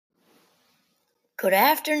Good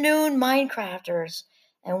afternoon, Minecrafters,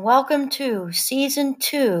 and welcome to Season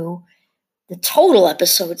 2. The total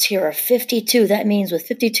episodes here are 52. That means with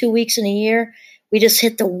 52 weeks in a year, we just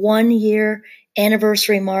hit the 1-year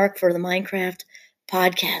anniversary mark for the Minecraft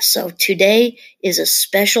podcast. So today is a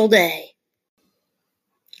special day.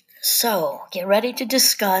 So get ready to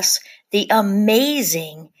discuss the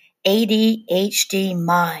amazing ADHD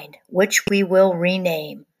mind, which we will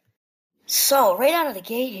rename. So right out of the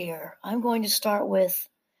gate here, I'm going to start with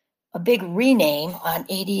a big rename on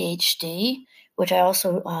ADHD, which I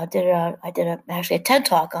also did actually a TED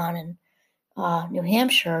Talk on in New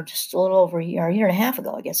Hampshire just a little over a year and a half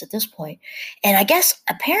ago, I guess, at this point. And I guess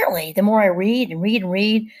apparently the more I read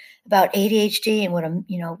about ADHD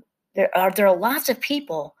and there are lots of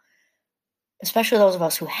people, especially those of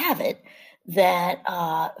us who have it, that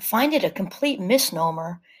find it a complete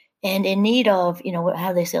misnomer and in need of,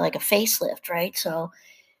 how they say, like a facelift, right? So,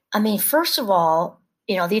 I mean, first of all,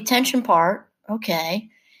 the attention part, okay.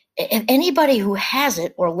 If anybody who has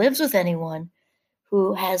it or lives with anyone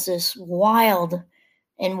who has this wild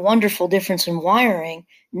and wonderful difference in wiring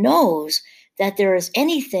knows that there is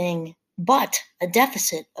anything but a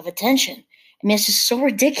deficit of attention. I mean, it's just so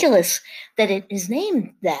ridiculous that it is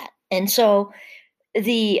named that. And so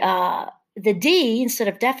the D, instead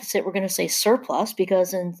of deficit, we're going to say surplus,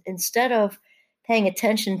 because instead of paying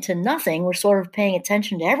attention to nothing, we're sort of paying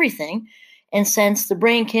attention to everything. And since the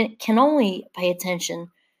brain can only pay attention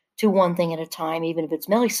to one thing at a time, even if it's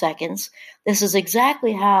milliseconds, this is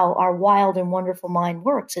exactly how our wild and wonderful mind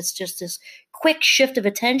works. It's just this quick shift of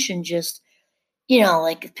attention, just,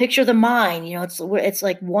 like picture the mind, it's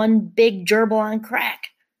like one big gerbil on crack.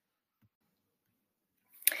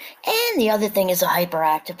 And the other thing is the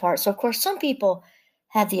hyperactive part. So, of course, some people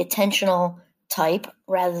have the attentional type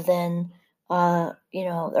rather than or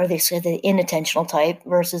they say the inattentional type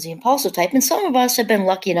versus the impulsive type. And some of us have been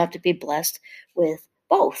lucky enough to be blessed with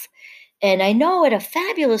both. And I know at a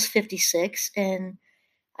fabulous 56, and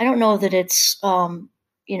I don't know that it's, a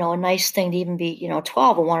nice thing to even be,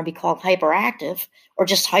 12 and want to be called hyperactive or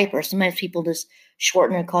just hyper. Sometimes people just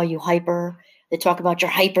shorten and call you hyper. They talk about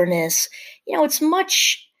your hyperness. It's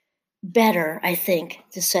much better, I think,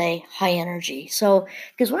 to say high energy. So,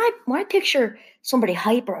 because when I picture somebody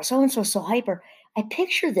hyper, so hyper, I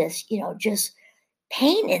picture this, just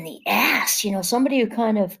pain in the ass, somebody who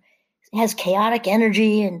kind of has chaotic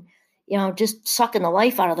energy and, just sucking the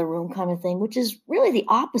life out of the room kind of thing, which is really the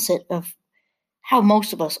opposite of how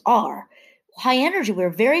most of us are. High energy, we're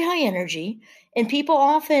very high energy, and people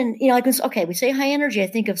often, we say high energy, I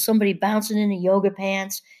think of somebody bouncing into yoga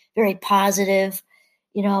pants, very positive,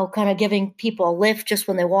 kind of giving people a lift just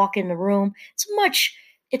when they walk in the room.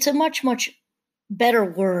 It's a much better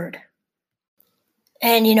word.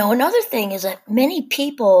 And, another thing is that many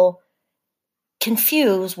people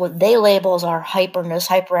confuse what they label as our hyperness,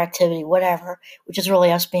 hyperactivity, whatever, which is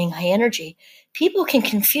really us being high energy. People can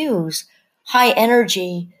confuse high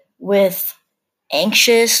energy with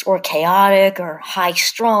anxious or chaotic or high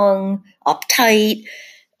strung, uptight.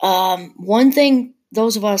 One thing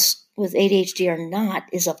those of us with ADHD are not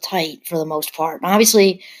is uptight for the most part. And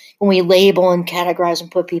obviously, when we label and categorize and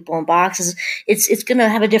put people in boxes, it's going to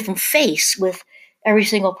have a different face with every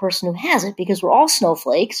single person who has it, because we're all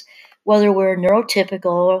snowflakes, whether we're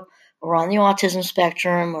neurotypical or on the autism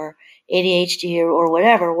spectrum or ADHD or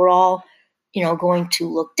whatever. We're all, going to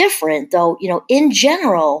look different, though, in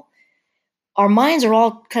general, our minds are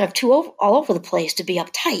all kind of all over the place to be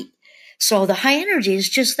uptight. So the high energy is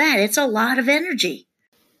just that. It's a lot of energy.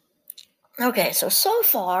 Okay, so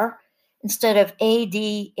far, instead of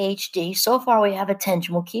ADHD, so far we have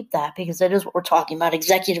attention. We'll keep that because that is what we're talking about,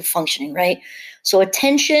 executive functioning, right? So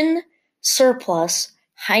attention, surplus,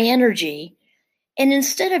 high energy. And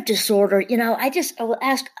instead of disorder,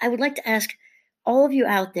 I would like to ask all of you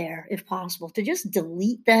out there, if possible, to just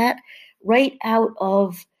delete that right out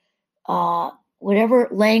of whatever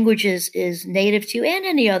languages is native to you and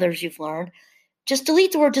any others you've learned. Just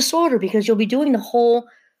delete the word disorder, because you'll be doing the whole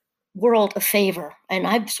world a favor. And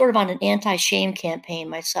I'm sort of on an anti-shame campaign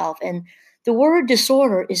myself. And the word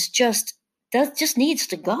disorder just needs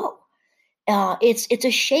to go. It's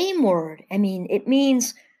a shame word. I mean, it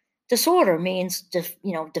means disorder means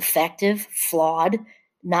defective, flawed,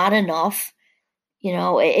 not enough.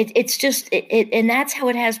 It's just and that's how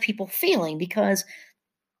it has people feeling, because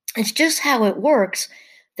it's just how it works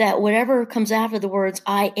that whatever comes after the words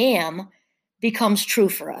I am becomes true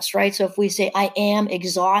for us, right? So if we say I am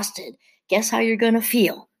exhausted, guess how you're going to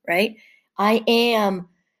feel, right? I am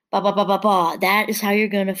blah, blah, blah, blah, blah. That is how you're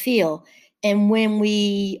going to feel. And when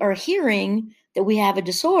we are hearing that we have a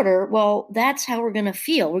disorder, well, that's how we're going to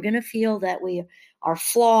feel. We're going to feel that we are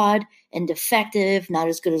flawed and defective, not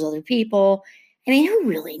as good as other people. I mean, who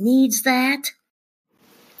really needs that?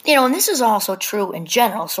 And this is also true in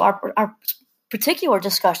general. So our particular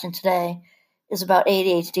discussion today is about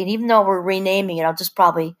ADHD. And even though we're renaming it, I'll just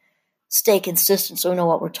probably stay consistent so we know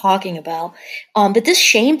what we're talking about. But this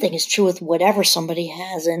shame thing is true with whatever somebody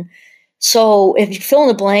has. And so if you fill in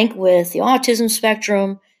the blank with the autism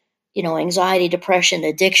spectrum, anxiety, depression,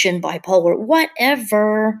 addiction, bipolar,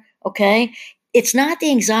 whatever, okay? It's not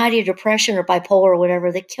the anxiety or depression or bipolar or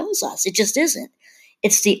whatever that kills us. It just isn't.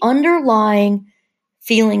 It's the underlying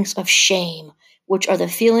feelings of shame, which are the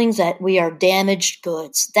feelings that we are damaged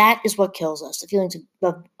goods. That is what kills us. The feelings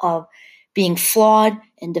of being flawed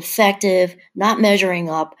and defective, not measuring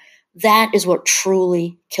up. That is what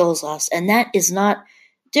truly kills us. And that is not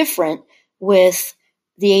different with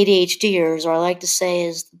the ADHDers, or I like to say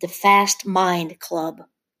is the Fast Mind Club.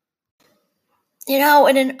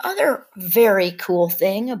 And another very cool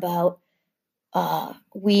thing about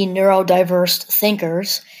we neurodiverse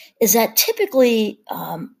thinkers is that typically,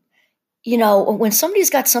 when somebody's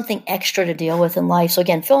got something extra to deal with in life, so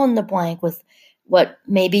again, fill in the blank with what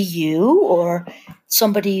maybe you or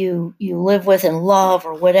somebody you live with and love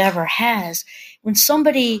or whatever has. When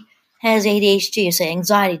somebody has ADHD, say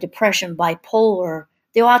anxiety, depression, bipolar,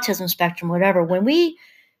 the autism spectrum, whatever, when we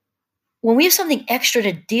have something extra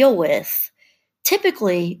to deal with,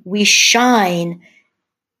 typically we shine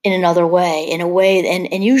in another way, in a way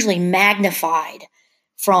and usually magnified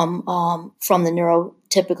from the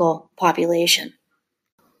neurotypical population.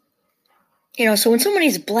 So when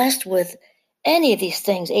somebody's blessed with any of these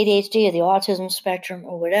things, ADHD or the autism spectrum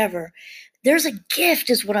or whatever, there's a gift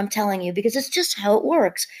is what I'm telling you, because it's just how it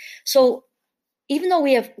works. So even though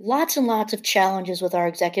we have lots and lots of challenges with our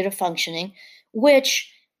executive functioning,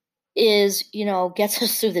 which is, gets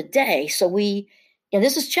us through the day. So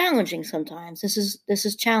this is challenging sometimes. This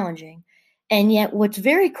is challenging. And yet what's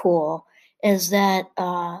very cool is that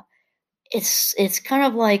it's kind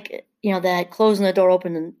of like, that closing the door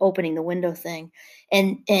opening the window thing.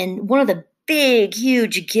 And one of the big,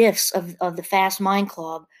 huge gifts of the Fast Mind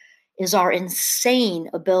Club is our insane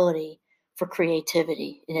ability for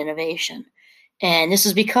creativity and innovation. And this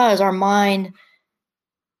is because our mind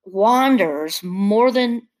wanders more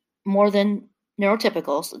than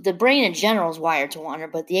neurotypicals. The brain in general is wired to wander,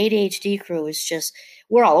 but the ADHD crew is just,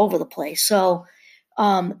 we're all over the place. So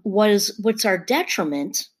what's our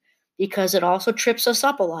detriment? Because it also trips us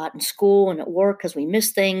up a lot in school and at work because we miss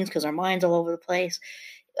things because our mind's all over the place.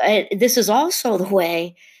 This is also the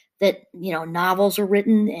way that, novels are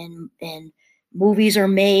written and movies are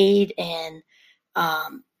made and,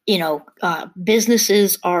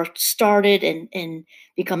 businesses are started and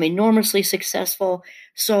become enormously successful.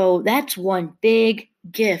 So that's one big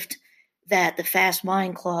gift that the Fast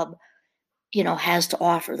Mind Club, has to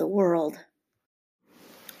offer the world.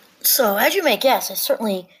 So as you may guess,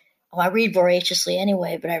 I read voraciously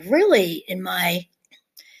anyway, but I've really, in my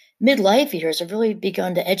midlife years, I've really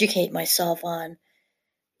begun to educate myself on,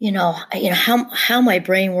 how my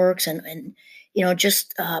brain works and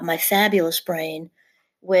just my fabulous brain,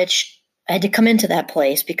 which I had to come into that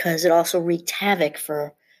place because it also wreaked havoc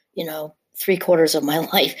for, 3/4 of my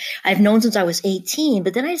life. I've known since I was 18,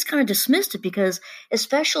 but then I just kind of dismissed it because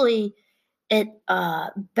especially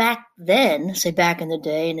back then, say back in the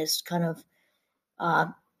day, and it's kind of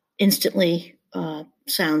instantly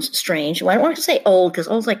sounds strange. Well, I don't want to say old because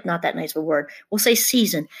old's like not that nice of a word. We'll say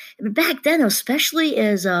seasoned. But back then, especially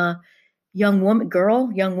as a young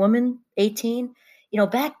woman, 18,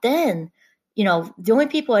 back then, the only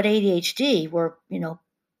people at ADHD were,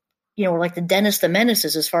 were like the Dennis the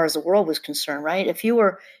Menaces as far as the world was concerned, right? If you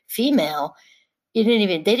were female, they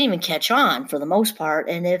didn't even catch on for the most part.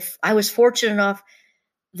 And if I was fortunate enough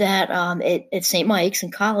that at St. Mike's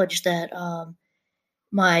in college that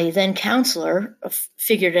my then counselor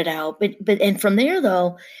figured it out. But from there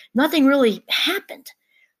though, nothing really happened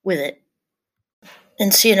with it.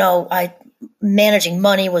 And so, managing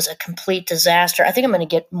money was a complete disaster. I think I'm going to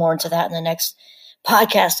get more into that in the next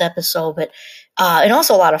podcast episode, but, and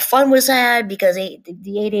also a lot of fun was had because the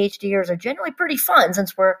ADHDers are generally pretty fun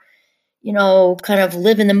since we're, kind of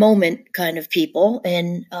live in the moment kind of people.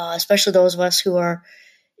 And, especially those of us who are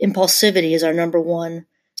impulsivity is our number one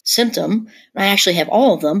symptom. I actually have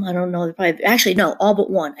all of them. I don't know. No, all but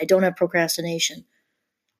one. I don't have procrastination.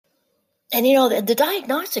 And, the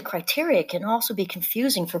diagnostic criteria can also be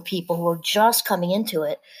confusing for people who are just coming into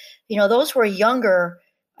it. Those who are younger,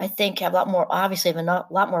 I think, have a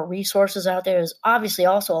lot more resources out there. There's obviously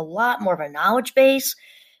also a lot more of a knowledge base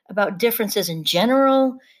about differences in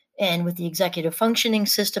general and with the executive functioning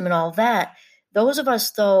system and all of that. Those of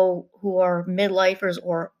us, though, who are midlifers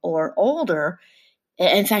or older,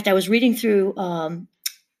 in fact, I was reading through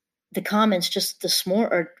the comments just this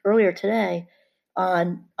morning or earlier today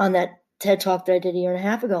on that TED talk that I did a year and a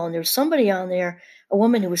half ago, and there was somebody on there, a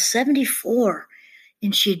woman who was 74,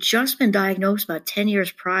 and she had just been diagnosed about 10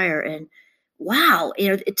 years prior, and wow,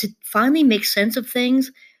 to finally make sense of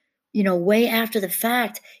things, way after the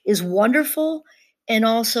fact is wonderful. And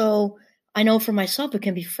also, I know for myself, it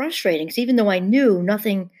can be frustrating because even though I knew no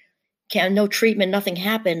treatment, nothing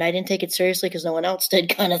happened, I didn't take it seriously because no one else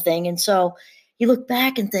did, kind of thing. And so you look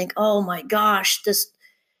back and think, oh my gosh, there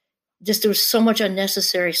was so much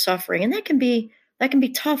unnecessary suffering. And that can be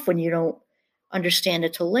tough when you don't understand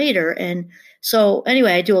it till later. And so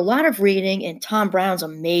anyway, I do a lot of reading, and Tom Brown's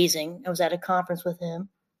amazing. I was at a conference with him,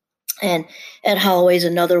 and Ed Holloway's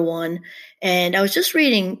another one. And I was just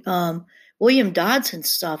reading William Dodson's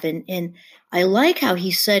stuff, and I like how he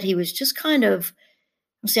said he was just kind of,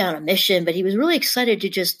 I'm saying on a mission, but he was really excited to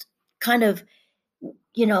just kind of,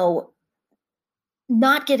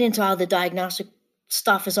 not get into all the diagnostic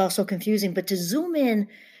stuff is also confusing, but to zoom in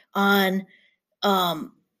on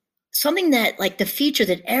um, something that, like, the feature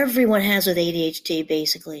that everyone has with ADHD,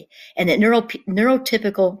 basically, and that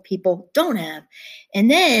neurotypical people don't have. And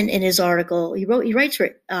then in his article, he writes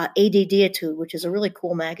for ADHD, which is a really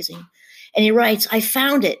cool magazine. And he writes, I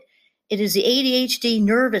found it. It is the ADHD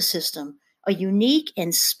nervous system, a unique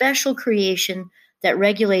and special creation that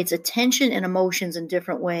regulates attention and emotions in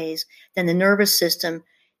different ways than the nervous system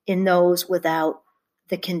in those without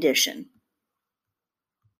the condition.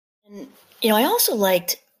 And, I also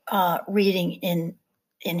liked reading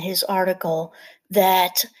in his article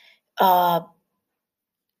that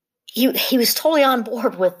he was totally on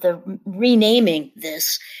board with the renaming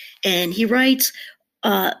this, and he writes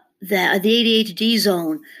that the ADHD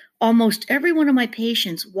zone. Almost every one of my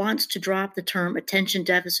patients wants to drop the term attention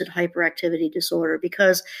deficit hyperactivity disorder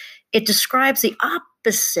because it describes the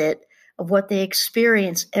opposite of what they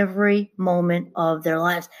experience every moment of their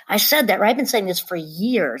lives. I said that, right? I've been saying this for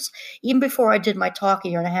years. Even before I did my talk a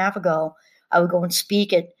year and a half ago, I would go and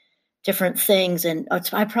speak at different things. And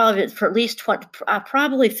I probably, for at least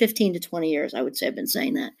probably 15 to 20 years, I would say I've been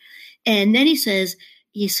saying that. And then he says,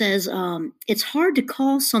 it's hard to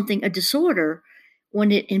call something a disorder when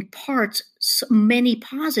it imparts so many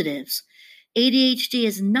positives. ADHD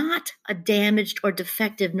is not a damaged or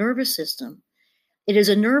defective nervous system. It is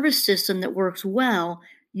a nervous system that works well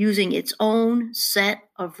using its own set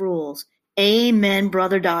of rules. Amen,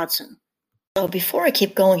 Brother Dodson. So before I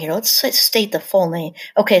keep going here, let's state the full name.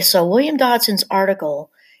 Okay, so William Dodson's article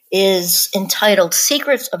is entitled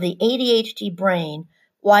Secrets of the ADHD Brain,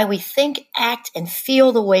 Why We Think, Act, and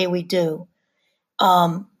Feel the Way We Do.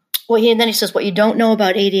 And then he says, what you don't know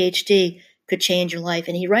about ADHD could change your life.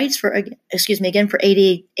 And he writes for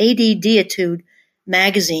ADDitude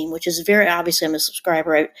magazine, which is very obviously, I'm a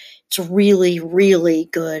subscriber. It's really, really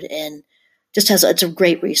good, and it's a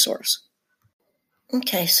great resource.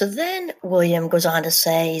 Okay, so then William goes on to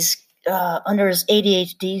say, under his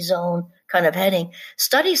ADHD zone kind of heading,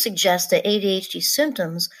 studies suggest that ADHD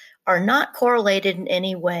symptoms are not correlated in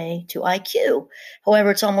any way to IQ.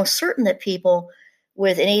 However, it's almost certain that people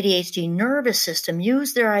with an ADHD nervous system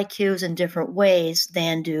use their IQs in different ways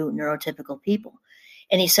than do neurotypical people.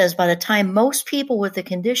 And he says by the time most people with the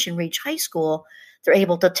condition reach high school, they're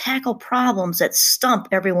able to tackle problems that stump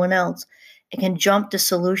everyone else and can jump to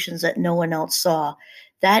solutions that no one else saw.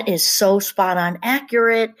 That is so spot on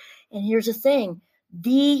accurate. And here's the thing.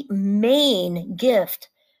 The main gift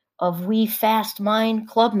of we Fast Mind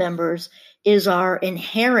Club members is our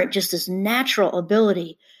inherent, just this natural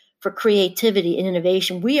ability for creativity and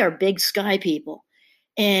innovation. We are big sky people.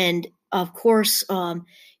 And of course,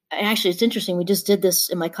 actually, it's interesting. We just did this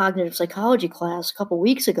in my cognitive psychology class a couple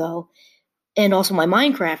weeks ago, and also my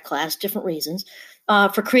Minecraft class, different reasons,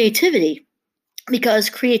 for creativity.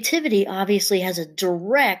 Because creativity obviously has a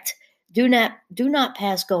direct do not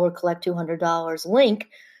pass go or collect $200 link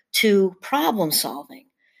to problem solving.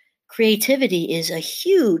 Creativity is a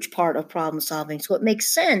huge part of problem solving. So it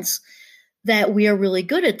makes sense that we are really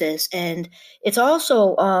good at this. And it's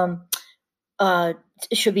also, it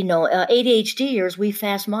should be known, ADHDers, we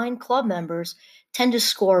Fast Mind Club members, tend to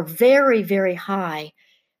score very, very high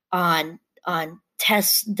on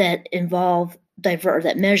tests that involve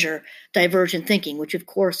that measure divergent thinking, which of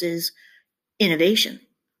course is innovation.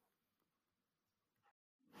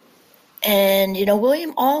 And,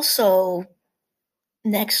 William also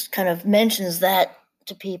next kind of mentions that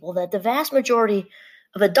to people, that the vast majority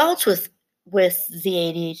of adults with the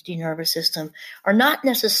ADHD nervous system are not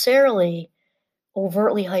necessarily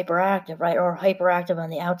overtly hyperactive, right? Or hyperactive on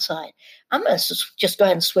the outside. I'm going to just go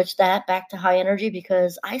ahead and switch that back to high energy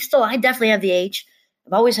because I definitely have the H.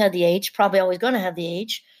 I've always had the H, probably always going to have the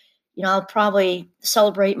H. I'll probably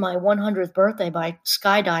celebrate my 100th birthday by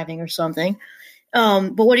skydiving or something.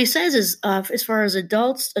 But what he says is, as far as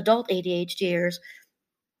adult ADHDers,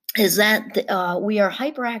 is that we are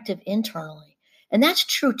hyperactive internally. And that's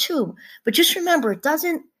true too. But just remember, it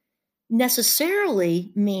doesn't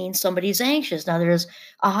necessarily mean somebody's anxious. Now, there's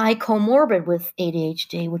a high comorbid with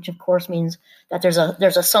ADHD, which of course means that there's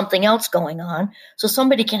a something else going on. So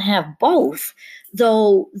somebody can have both,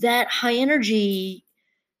 though that high energy,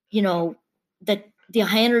 that the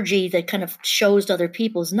high energy that kind of shows to other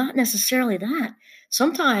people is not necessarily that.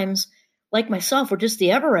 Sometimes, like myself, we're just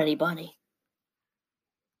the ever ready bunny.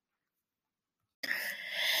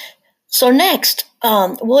 So next,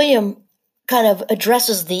 William kind of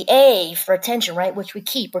addresses the A for attention, right? Which we're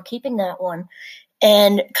keeping that one.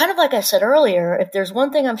 And kind of like I said earlier, if there's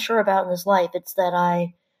one thing I'm sure about in this life, it's that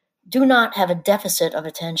I do not have a deficit of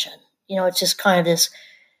attention. It's just kind of this,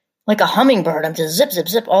 like a hummingbird. I'm just zip, zip,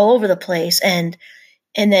 zip all over the place. And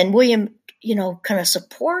then William, kind of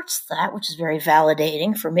supports that, which is very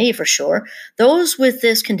validating for me, for sure. Those with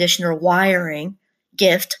this condition or wiring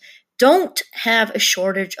gift don't have a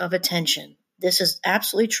shortage of attention. This is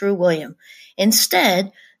absolutely true, William.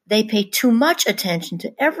 Instead, they pay too much attention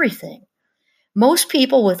to everything. Most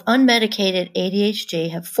people with unmedicated ADHD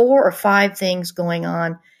have 4 or 5 things going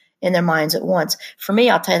on in their minds at once. For me,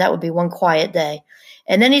 I'll tell you, that would be one quiet day.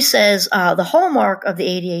 And then he says, the hallmark of the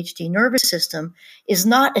ADHD nervous system is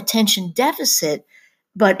not attention deficit,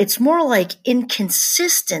 but it's more like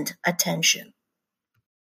inconsistent attention.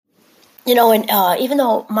 And even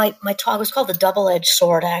though my talk was called the double-edged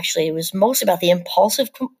sword, actually, it was mostly about the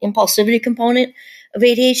impulsivity component of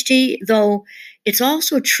ADHD, though it's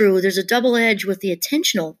also true there's a double edge with the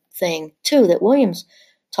attentional thing, too, that William's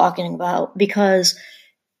talking about, because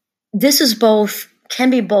this can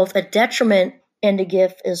be both a detriment and a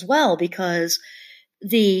gift as well, because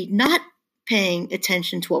the not paying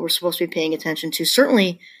attention to what we're supposed to be paying attention to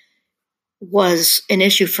certainly was an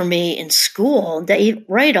issue for me in school,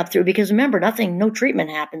 right up through, because remember, no treatment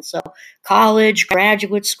happened. So college,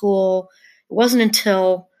 graduate school, it wasn't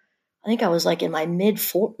until I think I was like in my maybe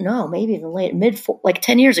even late, like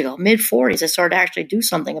 10 years ago, mid 40s, I started to actually do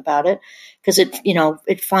something about it, because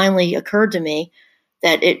it finally occurred to me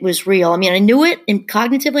that it was real. I mean, I knew it, and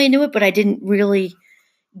cognitively I knew it, but I didn't really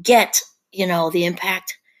get, the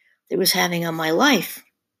impact it was having on my life.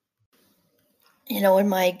 In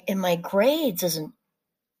my grades,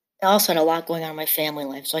 I also had a lot going on in my family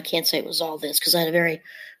life, so I can't say it was all this, because I had a very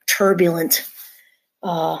turbulent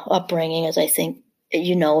upbringing, as I think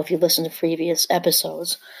if you listen to previous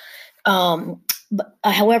episodes.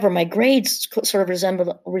 However, my grades sort of resembled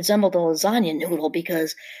a lasagna noodle,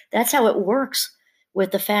 because that's how it works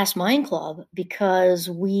with the Fast Mind Club, because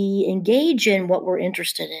we engage in what we're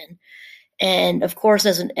interested in. And of course,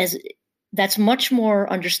 as that's much more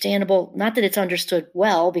understandable. Not that it's understood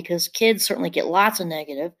well, because kids certainly get lots of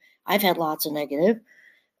negative. I've had lots of negative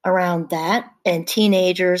around that, and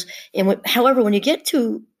teenagers. And however, when you get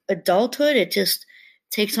to adulthood, it just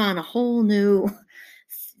takes on a whole new,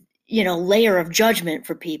 layer of judgment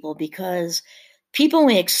for people, because people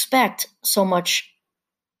only expect so much,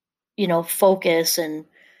 focus and,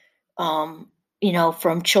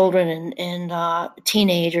 from children and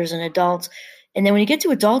teenagers and adults. And then when you get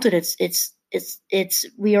to adulthood,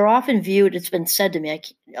 we are often viewed, it's been said to me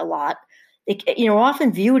a lot, we're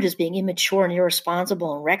often viewed as being immature and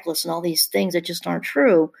irresponsible and reckless and all these things that just aren't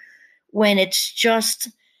true, when it's just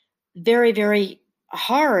very, very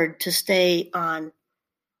hard to stay on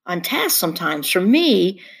task sometimes. For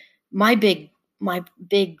me, my big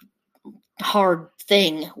hard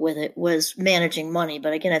thing with it was managing money.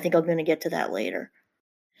 But again, I think I'm going to get to that later.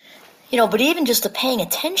 But even just the paying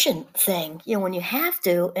attention thing, when you have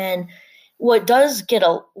to, and what does get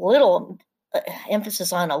a little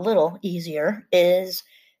emphasis on a little easier is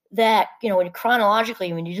that,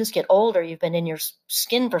 chronologically, when you just get older, you've been in your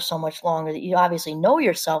skin for so much longer that you obviously know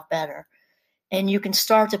yourself better. And you can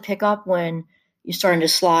start to pick up when you're starting to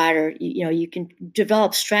slide, or, you can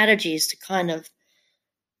develop strategies to kind of,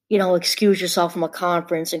 excuse yourself from a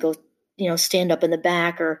conference and go, stand up in the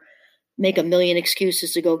back, or make a million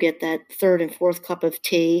excuses to go get that third and fourth cup of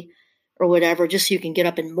tea or whatever, just so you can get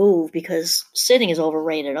up and move, because sitting is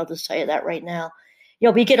overrated. I'll just tell you that right now.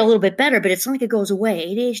 We get a little bit better, but it's not like it goes away.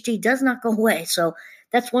 ADHD does not go away. So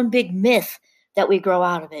that's one big myth, that we grow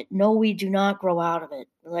out of it. No, we do not grow out of it.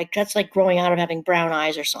 That's like growing out of having brown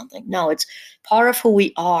eyes or something. No, it's part of who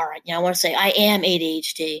we are. I want to say I am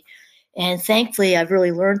ADHD. And thankfully, I've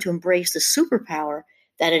really learned to embrace the superpower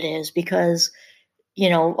that it is because,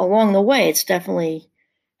 along the way, it's definitely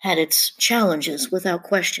had its challenges without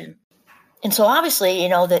question. And so obviously,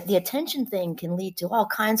 the attention thing can lead to all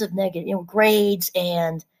kinds of negative, grades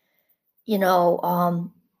and, you know,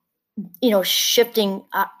 um, shifting,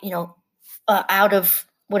 out of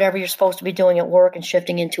whatever you're supposed to be doing at work and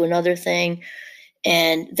shifting into another thing.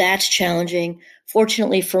 And that's challenging.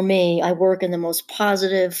 Fortunately for me, I work in the most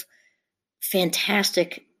positive,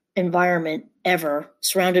 fantastic environment ever,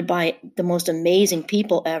 surrounded by the most amazing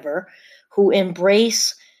people ever who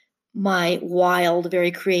embrace my wild,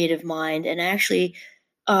 very creative mind and actually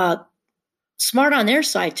uh, smart on their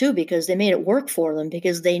side too, because they made it work for them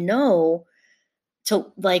because they know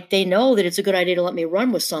that it's a good idea to let me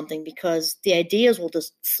run with something because the ideas will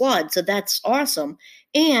just flood. So that's awesome.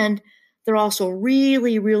 And they're also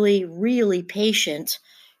really, really, really patient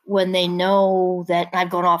when they know that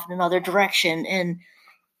I've gone off in another direction and,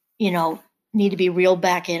 you know, need to be reeled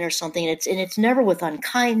back in or something. And it's never with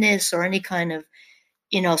unkindness or any kind of,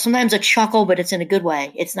 sometimes a chuckle, but it's in a good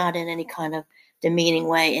way. It's not in any kind of demeaning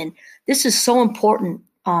way. And this is so important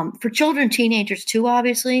for children and teenagers too,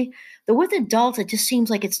 obviously. But with adults, it just seems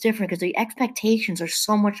like it's different because the expectations are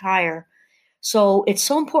so much higher. So it's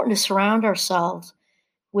so important to surround ourselves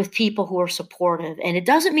with people who are supportive. And it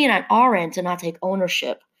doesn't mean on our end to not take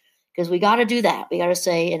ownership because we got to do that. We got to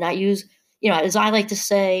say and not use, as I like to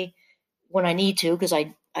say when I need to, because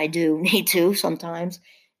I do need to sometimes,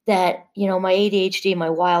 that, my ADHD, my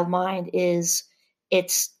wild mind it's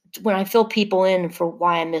when I fill people in for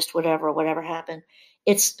why I missed whatever happened,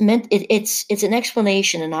 it's an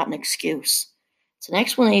explanation and not an excuse. It's an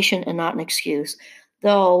explanation and not an excuse.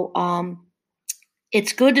 Though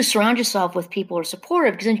it's good to surround yourself with people who are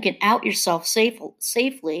supportive because then you can out yourself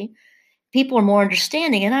safely. People are more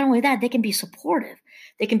understanding, and not only that, they can be supportive.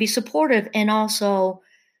 They can be supportive and also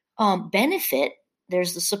benefit.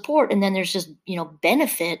 There's the support, and then there's just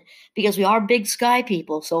benefit because we are big sky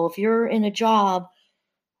people. So if you're in a job,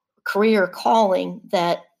 career, calling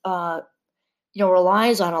that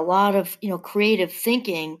relies on a lot of creative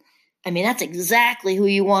thinking, I mean that's exactly who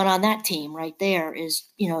you want on that team right there. Is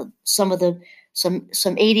some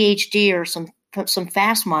ADHD or some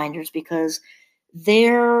fast minders because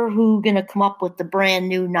they're who going to come up with the brand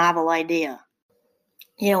new novel idea.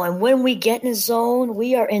 And when we get in the zone,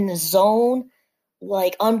 we are in the zone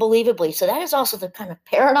like unbelievably. So that is also the kind of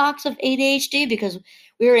paradox of ADHD because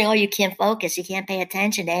we're hearing, oh, you can't focus, you can't pay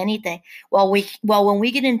attention to anything. Well, when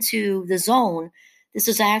we get into the zone,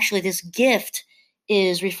 this gift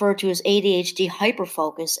is referred to as ADHD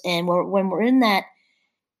hyperfocus, and when we're in that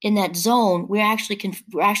zone, we're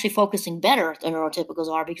actually focusing better than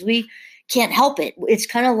neurotypicals are because we can't help it. It's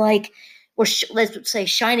kind of like let's say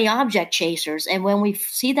shiny object chasers, and when we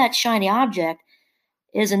see that shiny object,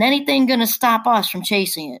 isn't anything going to stop us from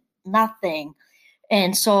chasing it? Nothing.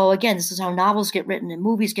 And so again, this is how novels get written and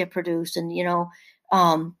movies get produced, and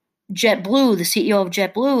JetBlue, the CEO of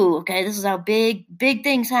JetBlue. Okay, this is how big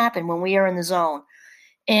things happen when we are in the zone,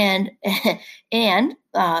 and and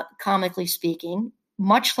comically speaking,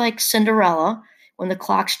 much like Cinderella, when the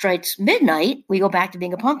clock strikes midnight, we go back to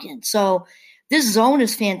being a pumpkin. So this zone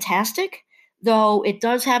is fantastic, though it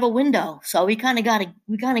does have a window. So we kind of got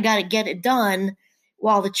to get it done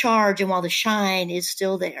while the charge and while the shine is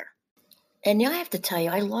still there. And I have to tell you,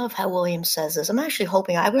 I love how William says this. I'm actually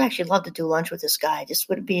hoping I would actually love to do lunch with this guy. Just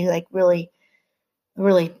would be like really,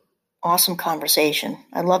 really awesome conversation.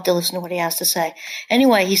 I'd love to listen to what he has to say.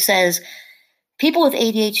 Anyway, he says, people with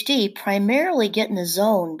ADHD primarily get in the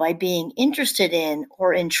zone by being interested in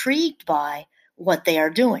or intrigued by what they are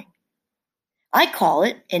doing. I call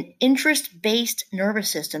it an interest-based nervous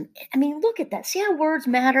system. I mean, look at that. See how words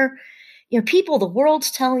matter? The world's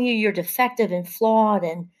telling you you're defective and flawed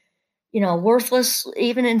and, worthless,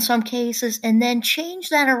 even in some cases, and then change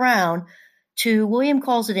that around to, William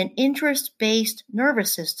calls it an interest-based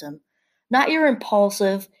nervous system. Not you're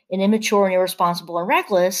impulsive and immature and irresponsible and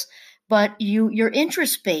reckless, but you're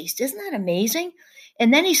interest-based. Isn't that amazing?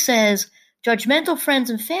 And then he says, judgmental friends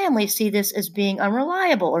and family see this as being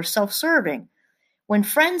unreliable or self-serving. When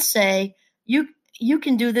friends say, you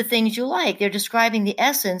can do the things you like, they're describing the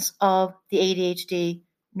essence of the ADHD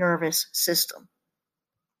nervous system.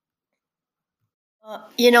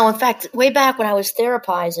 In fact, way back when I was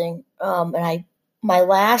therapizing, my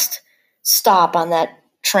last stop on that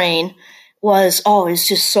train it's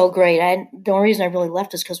just so great. The only reason I really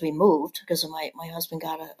left is because we moved, because of my husband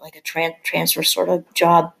got a transfer sort of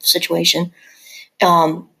job situation,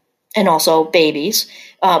 and also babies.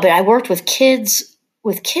 But I worked with kids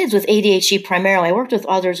with ADHD primarily. I worked with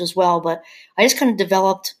others as well, but I just kind of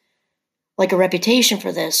developed like a reputation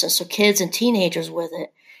for this. And so kids and teenagers with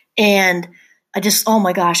it. And I just, oh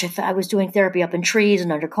my gosh, I was doing therapy up in trees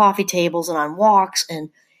and under coffee tables and on walks and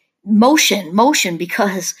motion,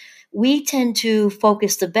 because we tend to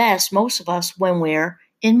focus the best, most of us, when we're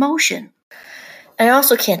in motion. I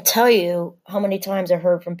also can't tell you how many times I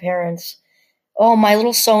heard from parents, oh, my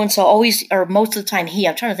little so-and-so always, or most of the time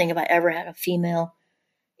I'm trying to think if I ever had a female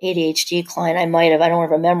ADHD client. I might have. I don't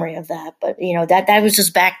have a memory of that, but that was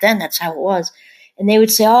just back then. That's how it was. And they would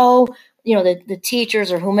say, "Oh, the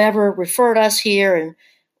teachers or whomever referred us here, and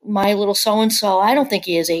my little so and so. I don't think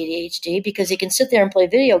he has ADHD because he can sit there and play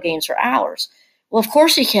video games for hours." Well, of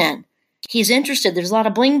course he can. He's interested. There's a lot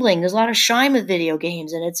of bling bling. There's a lot of shine with video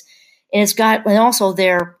games, and and also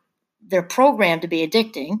they're programmed to be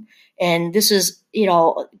addicting. And this is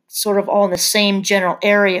sort of all in the same general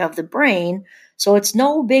area of the brain. So it's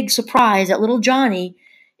no big surprise that little Johnny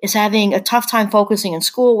is having a tough time focusing on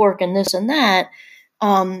schoolwork and this and that,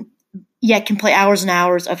 yet can play hours and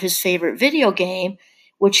hours of his favorite video game,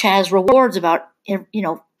 which has rewards about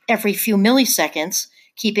every few milliseconds,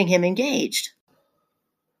 keeping him engaged.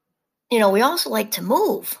 We also like to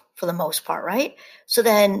move for the most part, right? So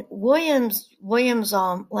then Williams'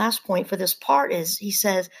 last point for this part is, he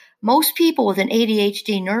says, most people with an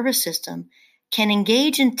ADHD nervous system can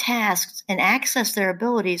engage in tasks and access their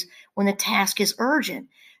abilities when the task is urgent,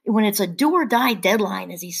 when it's a do or die deadline,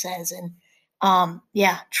 as he says. And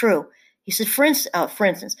yeah, true. He said, for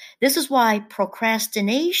instance, this is why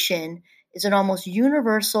procrastination is an almost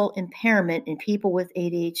universal impairment in people with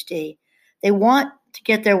ADHD. They want to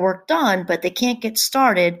get their work done, but they can't get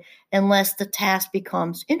started unless the task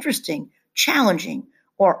becomes interesting, challenging,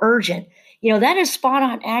 or urgent. That is spot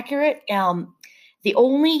on accurate. The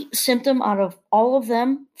only symptom out of all of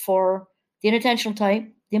them for the inattentional type,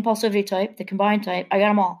 the impulsivity type, the combined type, I got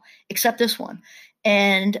them all, except this one.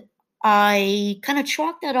 And I kind of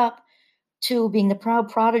chalked that up to being the proud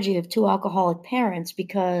prodigy of two alcoholic parents,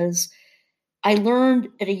 because I learned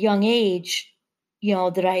at a young age,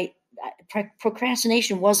 that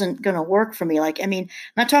procrastination wasn't going to work for me. I'm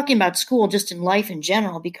not talking about school, just in life in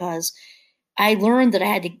general, because I learned that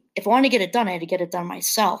if I wanted to get it done, I had to get it done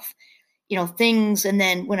myself. Things. And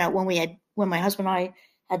then when my husband and I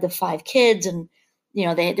had the 5 kids, and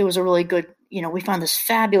there was a really good, we found this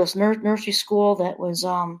fabulous nursery school that was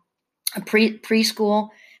a preschool,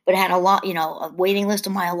 but it had a lot, a waiting list a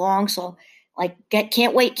mile long. So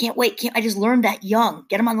can't wait. I just learned that young.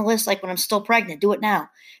 Get them on the list, like when I'm still pregnant. Do it now.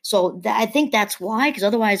 So I think that's why, because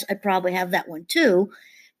otherwise I'd probably have that one too,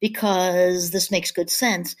 because this makes good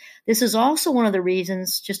sense. This is also one of the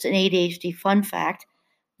reasons, just an ADHD fun fact,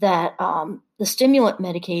 that the stimulant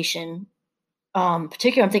medication,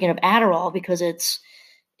 particularly I'm thinking of Adderall, because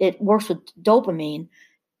it works with dopamine.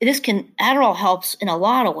 Adderall helps in a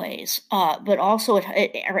lot of ways, but also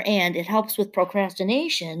it helps with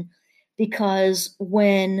procrastination, because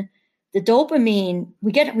when the dopamine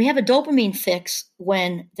we have a dopamine fix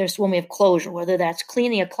when we have closure, whether that's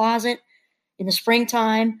cleaning a closet in the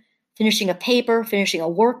springtime, finishing a paper, finishing a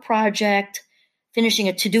work project, finishing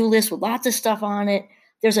a to-do list with lots of stuff on it.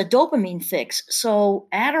 There's a dopamine fix. So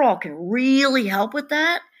Adderall can really help with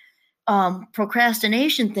that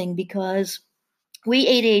procrastination thing, because we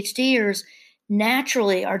ADHDers,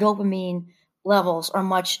 naturally, our dopamine levels are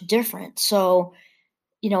much different. So,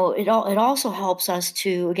 it also helps us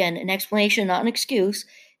to, again, an explanation, not an excuse.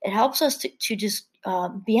 It helps us to just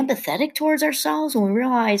be empathetic towards ourselves when we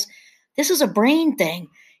realize this is a brain thing.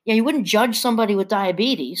 You wouldn't judge somebody with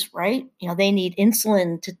diabetes, right? They need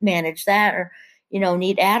insulin to manage that, or,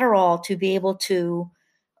 need Adderall to be able to,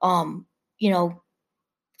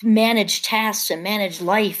 manage tasks and manage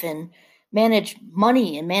life and manage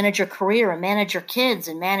money and manage your career and manage your kids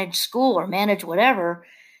and manage school or manage whatever.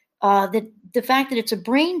 The fact that it's a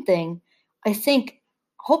brain thing, I think,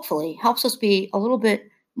 hopefully helps us be a little bit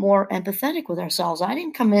more empathetic with ourselves. I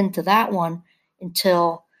didn't come into that one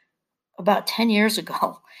until about 10 years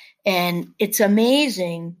ago. And it's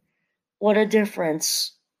amazing what a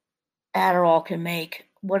difference Adderall can make,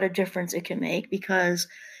 what a difference it can make, because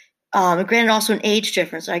granted, also an age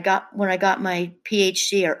difference. When I got my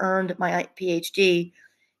PhD, or earned my PhD,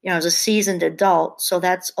 I was a seasoned adult, so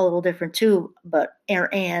that's a little different too. But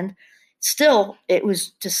and still, it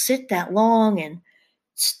was to sit that long, and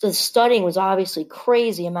the studying was obviously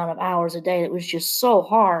crazy amount of hours a day. It was just so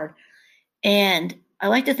hard. And I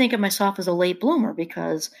like to think of myself as a late bloomer,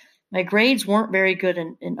 because my grades weren't very good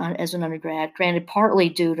as an undergrad, granted partly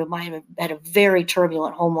due to I had a very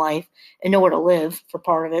turbulent home life and nowhere to live for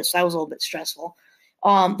part of it, so that was a little bit stressful.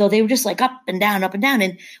 Though they were just like up and down, up and down.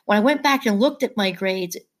 And when I went back and looked at my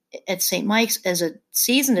grades at St. Mike's as a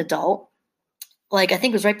seasoned adult, like I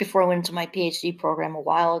think it was right before I went into my PhD program a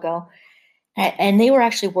while ago. And they were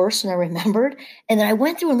actually worse than I remembered. And then I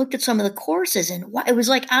went through and looked at some of the courses, and it was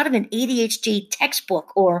like out of an ADHD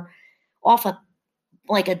textbook or off a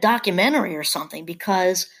like a documentary or something,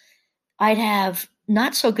 because I'd have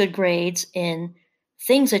not so good grades in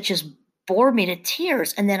things that just bored me to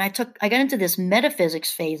tears. And then I got into this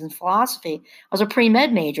metaphysics phase in philosophy. I was a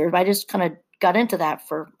pre-med major, but I just kind of got into that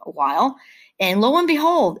for a while. And lo and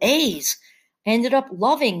behold, A's. I ended up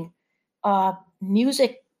loving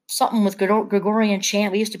music, something with Gregorian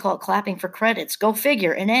chant. We used to call it clapping for credits. Go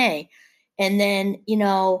figure, an A. And then,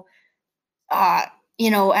 uh,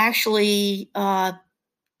 actually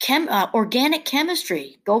organic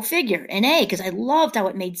chemistry. Go figure, an A, because I loved how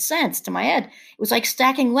it made sense to my head. It was like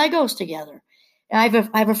stacking Legos together. And I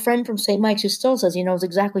have a friend from St. Mike's who still says he knows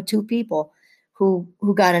exactly two people who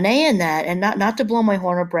got an A in that. And not to blow my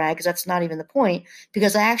horn or brag, because that's not even the point,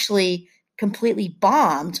 because I actually completely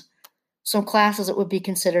bombed some classes that would be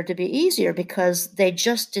considered to be easier because they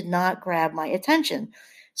just did not grab my attention.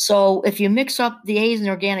 So if you mix up the A's in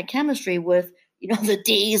organic chemistry with, the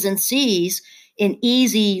D's and C's in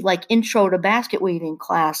easy, like intro to basket weaving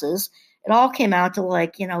classes, it all came out to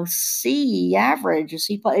like, C average or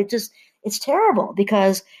C plus. It's terrible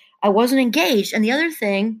because I wasn't engaged. And the other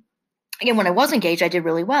thing, again, when I was engaged, I did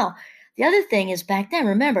really well. The other thing is back then,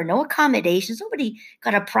 remember, no accommodations. Nobody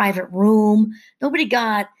got a private room. Nobody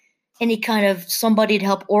got any kind of somebody to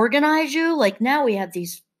help organize you. Like now we have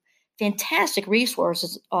these fantastic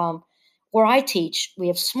resources. Where I teach, we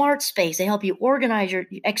have Smart Space. They help you organize your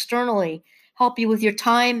externally, help you with your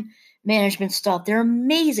time management stuff. They're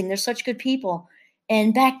amazing. They're such good people.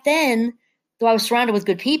 And back then, though I was surrounded with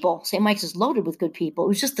good people, St. Mike's is loaded with good people. It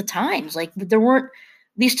was just the times. Like there weren't,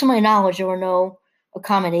 at least to my knowledge, there were no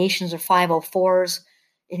accommodations or 504s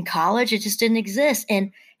in college. It just didn't exist.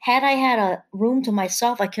 And had I had a room to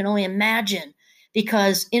myself, I can only imagine,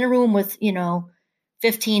 because in a room with,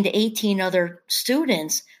 15 to 18 other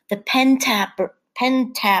students, the pen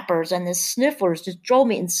tappers and the snifflers just drove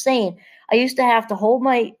me insane. I used to have to hold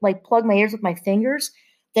plug my ears with my fingers,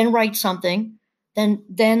 then write something,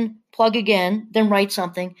 then plug again, then write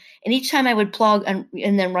something. And each time I would plug and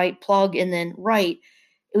then write, plug and then write,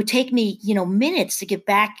 it would take me, minutes to get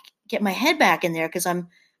my head back in there, because I'm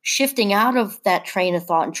shifting out of that train of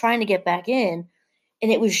thought and trying to get back in.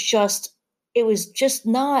 And it was just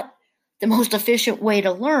not the most efficient way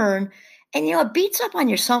to learn. And, it beats up on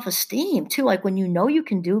your self-esteem too. Like when you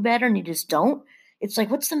can do better and you just don't, it's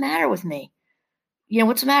like, what's the matter with me?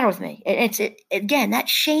 What's the matter with me? Again, that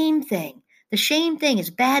shame thing. The shame thing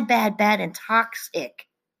is bad, bad, bad, and toxic.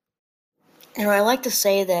 I like to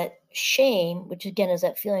say that shame, which again is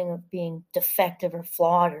that feeling of being defective or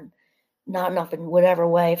flawed or not enough in whatever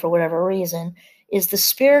way for whatever reason, is the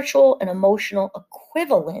spiritual and emotional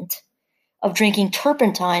equivalent of drinking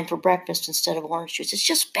turpentine for breakfast instead of orange juice. It's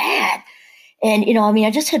just bad. And,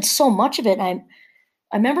 I just had so much of it. And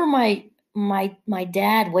I remember my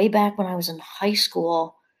dad way back when I was in high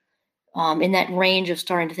school, in that range of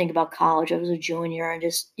starting to think about college. I was a junior, and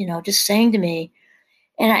just saying to me,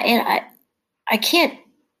 I can't,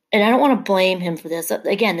 and I don't want to blame him for this.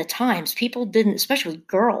 Again, the times people didn't, especially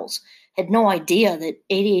girls, had no idea that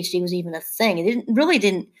ADHD was even a thing. It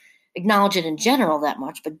didn't acknowledge it in general that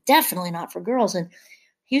much, but definitely not for girls. And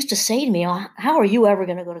he used to say to me, "Oh, how are you ever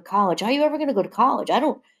going to go to college? How are you ever going to go to college? I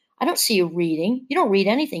don't see you reading. You don't read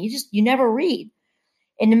anything. You never read."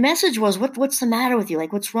 And the message was, what's the matter with you?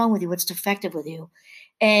 Like, what's wrong with you? What's defective with you?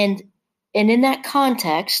 And in that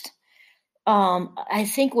context, I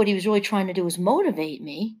think what he was really trying to do was motivate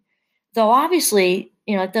me, though obviously,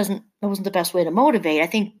 that wasn't the best way to motivate.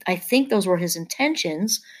 I think those were his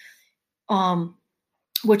intentions,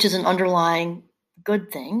 which is an underlying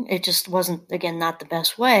good thing. It just wasn't, again, not the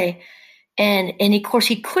best way. And of course,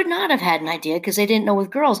 he could not have had an idea, because they didn't know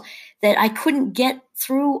with girls, that I couldn't get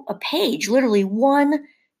through a page, literally one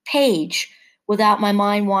page, without my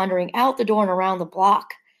mind wandering out the door and around the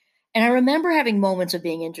block. And I remember having moments of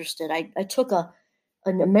being interested. I took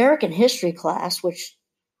an American history class, which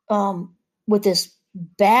with this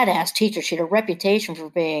badass teacher. She had a reputation for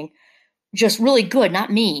being just really good,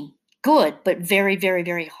 not mean, good, but very, very,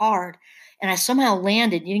 very hard. And I somehow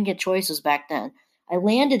landed. You didn't get choices back then. I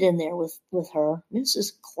landed in there with her,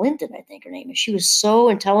 Mrs. Clinton, I think her name is. She was so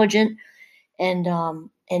intelligent and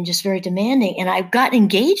just very demanding. And I got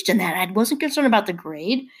engaged in that. I wasn't concerned about the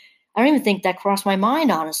grade. I don't even think that crossed my mind,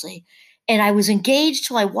 honestly. And I was engaged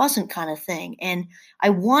till I wasn't, kind of thing. And I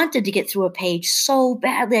wanted to get through a page so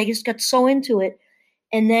badly. I just got so into it.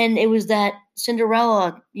 And then it was that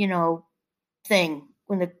Cinderella, thing.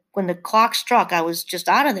 When the clock struck, I was just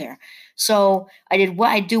out of there. So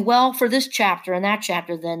I do well for this chapter and that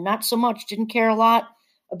chapter, then not so much. Didn't care a lot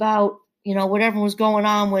about, whatever was going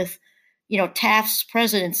on with, Taft's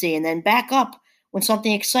presidency, and then back up when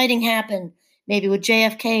something exciting happened, maybe with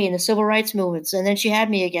JFK and the civil rights movements, and then she had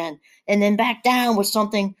me again, and then back down with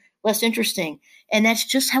something less interesting. And that's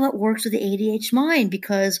just how it works with the ADHD mind,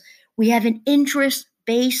 because we have an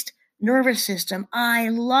interest-based nervous system. I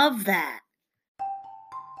love that.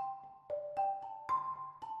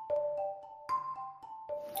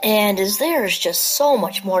 And there's just so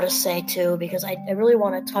much more to say too, because I really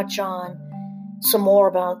want to touch on some more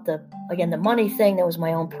about the money thing. That was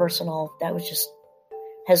my own personal,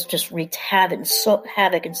 has just wreaked havoc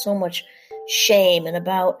and so much shame. And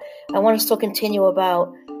I want to still continue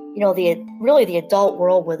about, the adult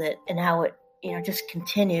world with it, and how it, just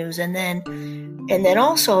continues. And then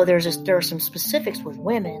also there are some specifics with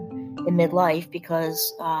women in midlife,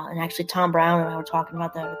 because, and actually Tom Brown and I were talking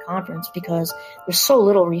about that at a conference, because there's so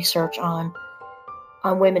little research on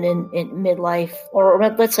women in midlife, or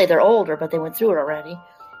let's say they're older, but they went through it already,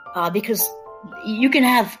 because you can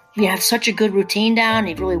have such a good routine down,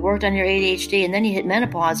 you've really worked on your ADHD, and then you hit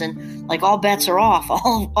menopause and like all bets are off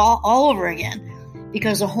all over again,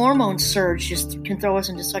 because the hormone surge just can throw us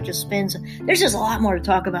into such a spin. So there's just a lot more to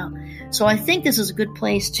talk about. So I think this is a good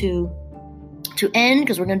place to end,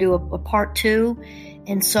 because we're going to do a part 2.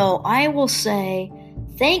 And so I will say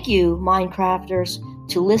thank you, Mindcrafters,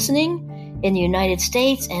 to listening in the United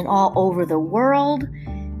States and all over the world.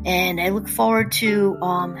 And I look forward to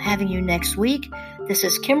having you next week. This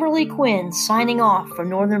is Kimberly Quinn signing off from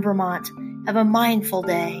Northern Vermont. Have a mindful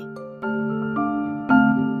day.